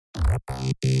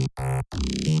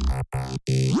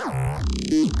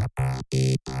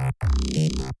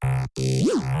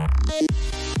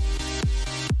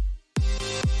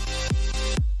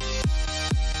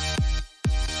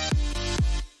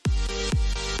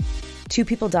Two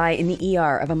people die in the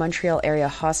ER of a Montreal area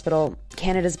hospital.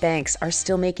 Canada's banks are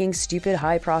still making stupid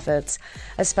high profits.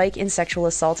 A spike in sexual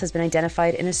assault has been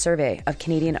identified in a survey of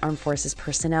Canadian Armed Forces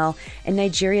personnel, and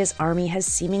Nigeria's army has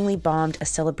seemingly bombed a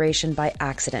celebration by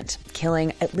accident,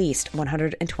 killing at least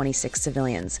 126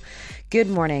 civilians. Good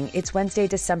morning. It's Wednesday,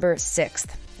 December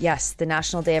 6th. Yes, the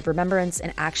National Day of Remembrance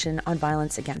and Action on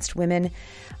Violence Against Women.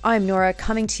 I'm Nora,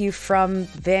 coming to you from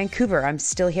Vancouver. I'm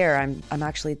still here.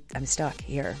 I'm stuck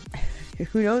here.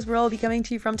 Who knows where I'll be coming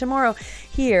to you from tomorrow?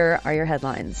 Here are your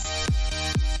headlines.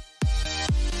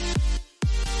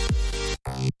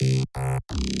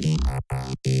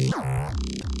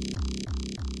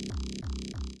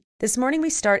 This morning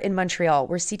we start in Montreal,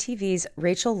 where CTV's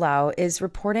Rachel Lau is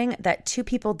reporting that two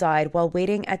people died while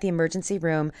waiting at the emergency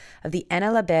room of the Anna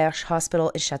Laberge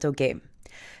Hospital in Châteauguay.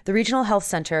 The regional health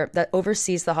center that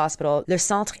oversees the hospital, le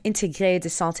Centre Intégré de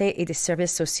Santé et des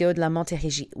Services Sociaux de la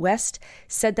Montérégie-Ouest,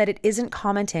 said that it isn't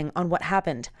commenting on what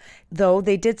happened, though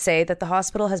they did say that the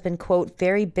hospital has been, quote,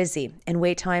 very busy and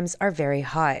wait times are very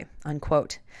high,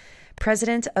 unquote.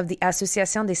 President of the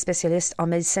Association des spécialistes en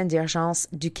médecine d'urgence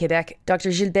du Québec,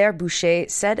 Dr. Gilbert Boucher,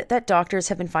 said that doctors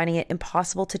have been finding it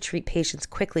impossible to treat patients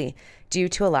quickly due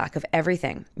to a lack of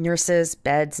everything, nurses,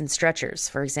 beds, and stretchers,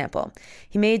 for example.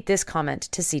 He made this comment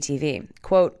to CTV,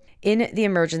 quote, in the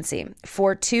emergency,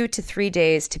 for 2 to 3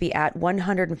 days to be at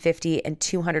 150 and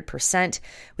 200%,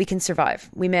 we can survive,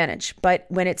 we manage. But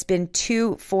when it's been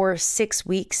 2, 4, 6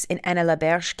 weeks in Anna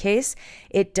Laberge case,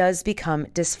 it does become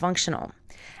dysfunctional.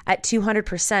 At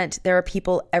 200%, there are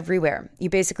people everywhere.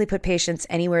 You basically put patients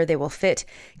anywhere they will fit.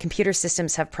 Computer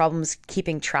systems have problems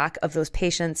keeping track of those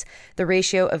patients. The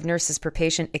ratio of nurses per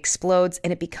patient explodes,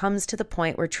 and it becomes to the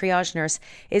point where triage nurse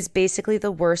is basically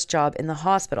the worst job in the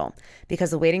hospital because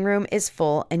the waiting room is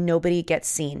full and nobody gets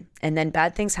seen. And then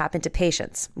bad things happen to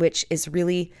patients, which is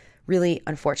really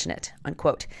unfortunate,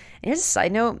 unquote. And here's a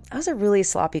side note. That was a really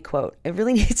sloppy quote. It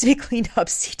really needs to be cleaned up,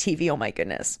 CTV. Oh my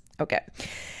goodness. Okay.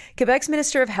 Quebec's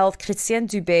Minister of Health, Christiane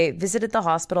Dubé, visited the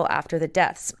hospital after the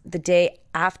deaths. The day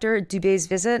after Dubé's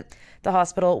visit, the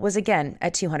hospital was again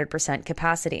at 200%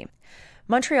 capacity.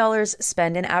 Montrealers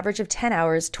spend an average of 10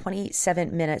 hours,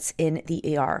 27 minutes in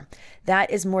the ER. That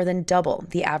is more than double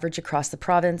the average across the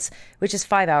province, which is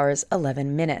 5 hours,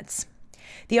 11 minutes.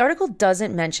 The article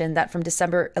doesn't mention that from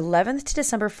December 11th to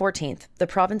December 14th, the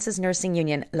province's nursing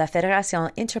union, La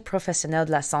Fédération Interprofessionnelle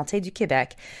de la Santé du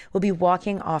Québec, will be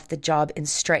walking off the job in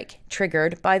strike,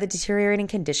 triggered by the deteriorating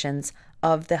conditions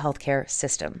of the healthcare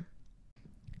system.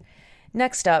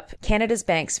 Next up, Canada's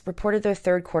banks reported their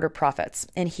third quarter profits,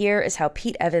 and here is how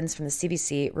Pete Evans from the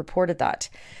CBC reported that.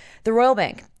 The Royal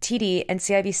Bank, TD, and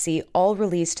CIBC all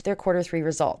released their quarter three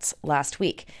results last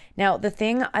week. Now, the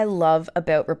thing I love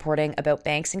about reporting about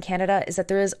banks in Canada is that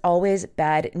there is always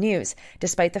bad news,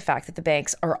 despite the fact that the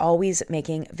banks are always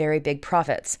making very big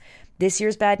profits. This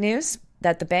year's bad news?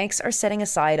 That the banks are setting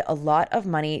aside a lot of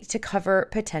money to cover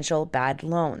potential bad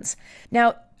loans.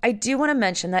 Now, I do want to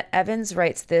mention that Evans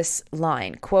writes this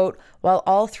line, quote, while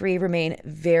all three remain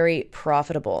very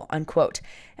profitable, unquote.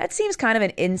 That seems kind of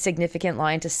an insignificant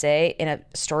line to say in a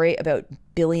story about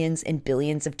billions and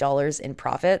billions of dollars in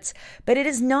profits, but it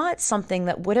is not something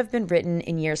that would have been written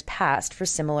in years past for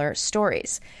similar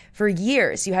stories. For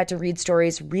years, you had to read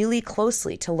stories really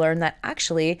closely to learn that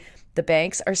actually the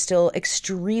banks are still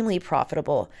extremely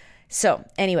profitable. So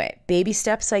anyway, baby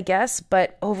steps, I guess,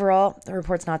 but overall, the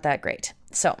report's not that great.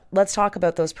 So let's talk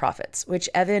about those profits, which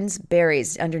Evans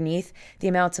buries underneath the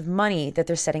amounts of money that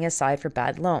they're setting aside for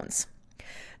bad loans.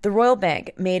 The Royal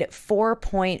Bank made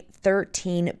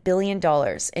 $4.13 billion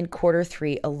in quarter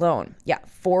three alone. Yeah,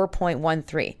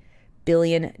 $4.13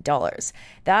 billion.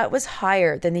 That was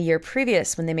higher than the year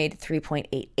previous when they made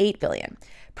 $3.88 billion.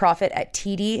 Profit at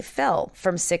TD fell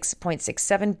from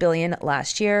 $6.67 billion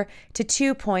last year to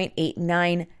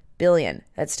 $2.89 billion.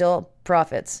 That's still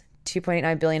profits.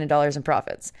 $2.89 billion in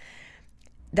profits.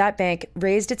 That bank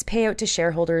raised its payout to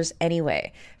shareholders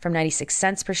anyway, from 96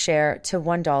 cents per share to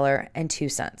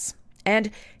 $1.02.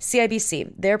 And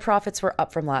CIBC, their profits were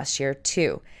up from last year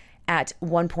too, at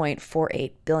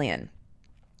 $1.48 billion.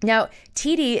 Now,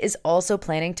 TD is also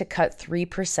planning to cut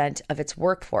 3% of its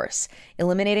workforce,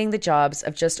 eliminating the jobs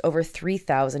of just over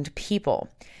 3,000 people.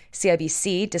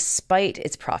 CIBC, despite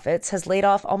its profits, has laid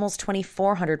off almost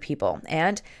 2,400 people,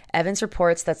 and Evans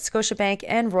reports that Scotiabank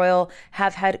and Royal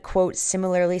have had, quote,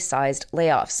 similarly sized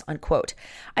layoffs, unquote.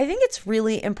 I think it's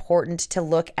really important to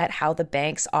look at how the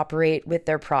banks operate with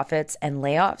their profits and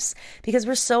layoffs, because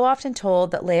we're so often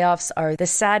told that layoffs are the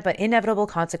sad but inevitable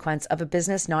consequence of a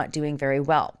business not doing very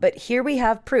well. But here we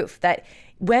have proof that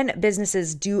when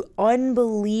businesses do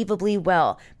unbelievably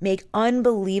well, make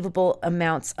unbelievable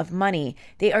amounts of money,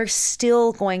 they are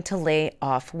still going to lay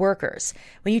off workers.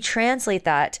 When you translate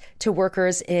that to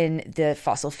workers in the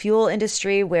fossil fuel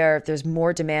industry, where there's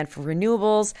more demand for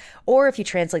renewables, or if you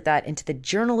translate that into the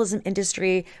journalism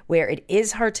industry, where it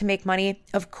is hard to make money,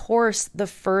 of course, the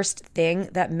first thing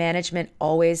that management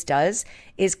always does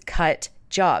is cut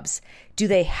jobs. Do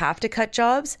they have to cut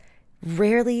jobs?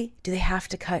 Rarely do they have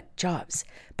to cut jobs,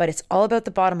 but it's all about the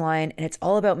bottom line, and it's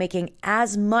all about making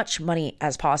as much money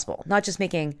as possible, not just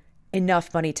making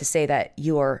enough money to say that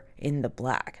you're in the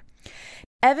black.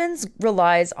 Evans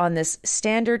relies on this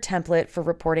standard template for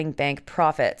reporting bank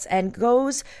profits and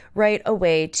goes right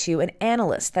away to an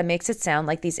analyst that makes it sound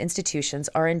like these institutions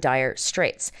are in dire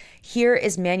straits. Here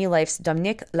is Manulife's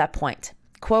Dominique Lapointe.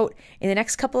 Quote, in the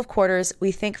next couple of quarters,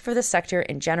 we think for the sector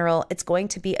in general, it's going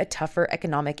to be a tougher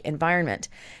economic environment.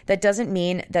 That doesn't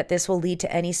mean that this will lead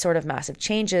to any sort of massive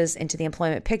changes into the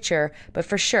employment picture, but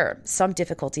for sure, some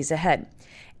difficulties ahead.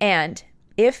 And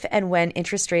if and when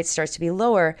interest rates start to be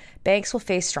lower, banks will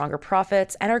face stronger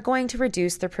profits and are going to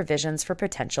reduce their provisions for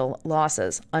potential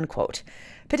losses, unquote.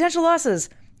 Potential losses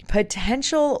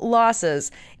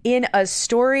in a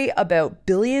story about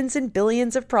billions and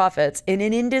billions of profits in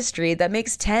an industry that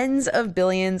makes tens of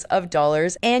billions of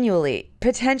dollars annually.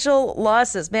 Potential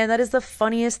losses. Man, that is the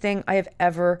funniest thing I have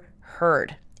ever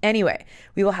heard. Anyway,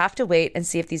 we will have to wait and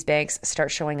see if these banks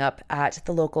start showing up at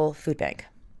the local food bank.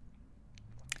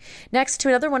 Next, to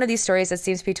another one of these stories that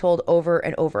seems to be told over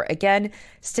and over again,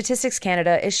 Statistics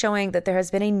Canada is showing that there has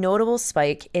been a notable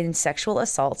spike in sexual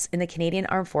assaults in the Canadian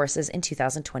Armed Forces in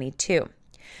 2022.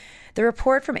 The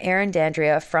report from Aaron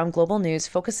D'Andrea from Global News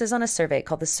focuses on a survey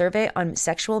called the Survey on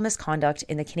Sexual Misconduct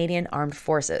in the Canadian Armed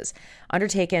Forces,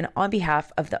 undertaken on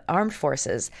behalf of the Armed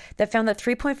Forces, that found that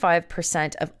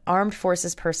 3.5% of Armed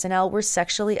Forces personnel were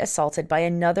sexually assaulted by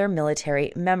another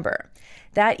military member.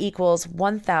 That equals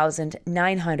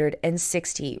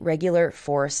 1,960 regular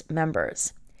force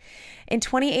members. In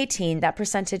 2018, that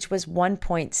percentage was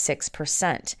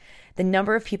 1.6%. The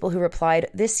number of people who replied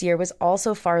this year was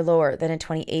also far lower than in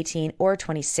 2018 or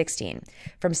 2016,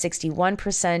 from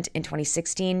 61% in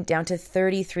 2016 down to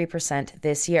 33%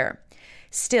 this year.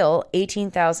 Still,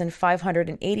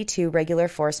 18,582 regular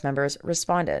force members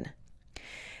responded.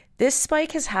 This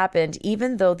spike has happened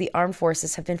even though the armed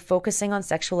forces have been focusing on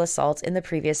sexual assault in the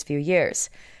previous few years.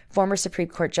 Former Supreme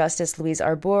Court Justice Louise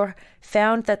Arbour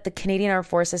found that the Canadian Armed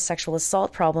Forces sexual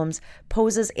assault problems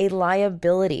poses a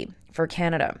liability for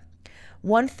Canada.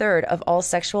 1/3 of all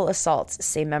sexual assaults,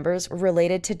 say members, were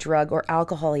related to drug or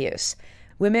alcohol use.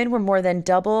 Women were more than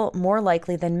double more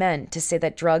likely than men to say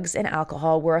that drugs and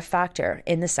alcohol were a factor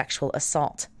in the sexual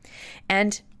assault.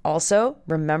 And also,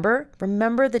 remember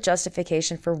the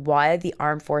justification for why the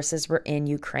armed forces were in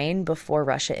Ukraine before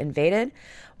Russia invaded?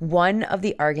 One of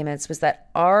the arguments was that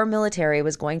our military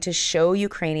was going to show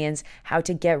Ukrainians how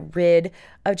to get rid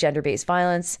of gender-based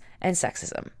violence and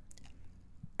sexism.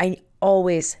 I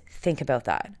always think about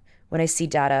that when I see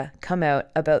data come out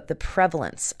about the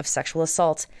prevalence of sexual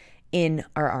assault in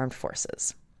our armed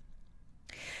forces.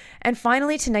 And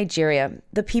finally, to Nigeria,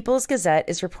 the People's Gazette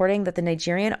is reporting that the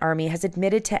Nigerian army has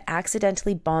admitted to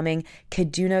accidentally bombing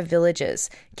Kaduna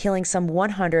villages, killing some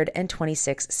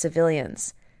 126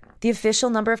 civilians. The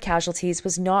official number of casualties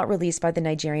was not released by the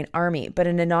Nigerian army, but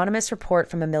an anonymous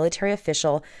report from a military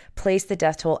official placed the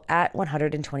death toll at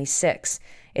 126.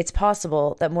 It's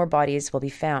possible that more bodies will be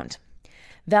found.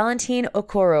 Valentine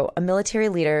Okoro, a military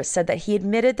leader, said that he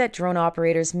admitted that drone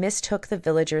operators mistook the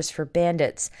villagers for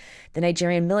bandits. The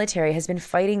Nigerian military has been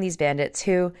fighting these bandits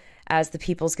who, as the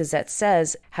People's Gazette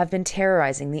says, have been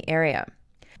terrorizing the area.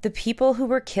 The people who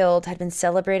were killed had been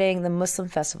celebrating the Muslim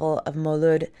festival of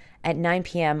Maulud at 9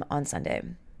 p.m. on Sunday.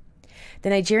 The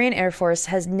Nigerian Air Force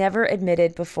has never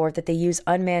admitted before that they use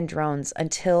unmanned drones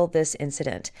until this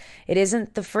incident. It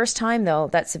isn't the first time, though,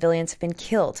 that civilians have been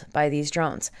killed by these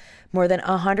drones. More than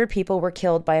 100 people were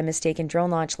killed by a mistaken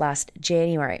drone launch last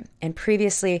January, and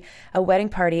previously, a wedding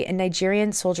party and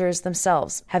Nigerian soldiers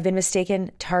themselves have been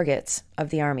mistaken targets of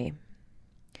the army.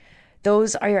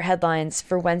 Those are your headlines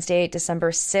for Wednesday,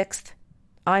 December 6th.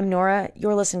 I'm Nora.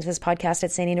 You're listening to this podcast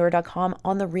at sandynora.com,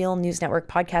 on the Real News Network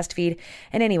podcast feed,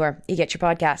 and anywhere you get your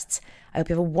podcasts. I hope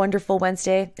you have a wonderful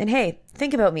Wednesday. And hey,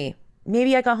 think about me.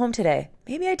 Maybe I got home today.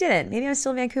 Maybe I didn't. Maybe I'm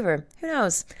still in Vancouver. Who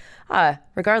knows?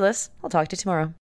 Regardless, I'll talk to you tomorrow.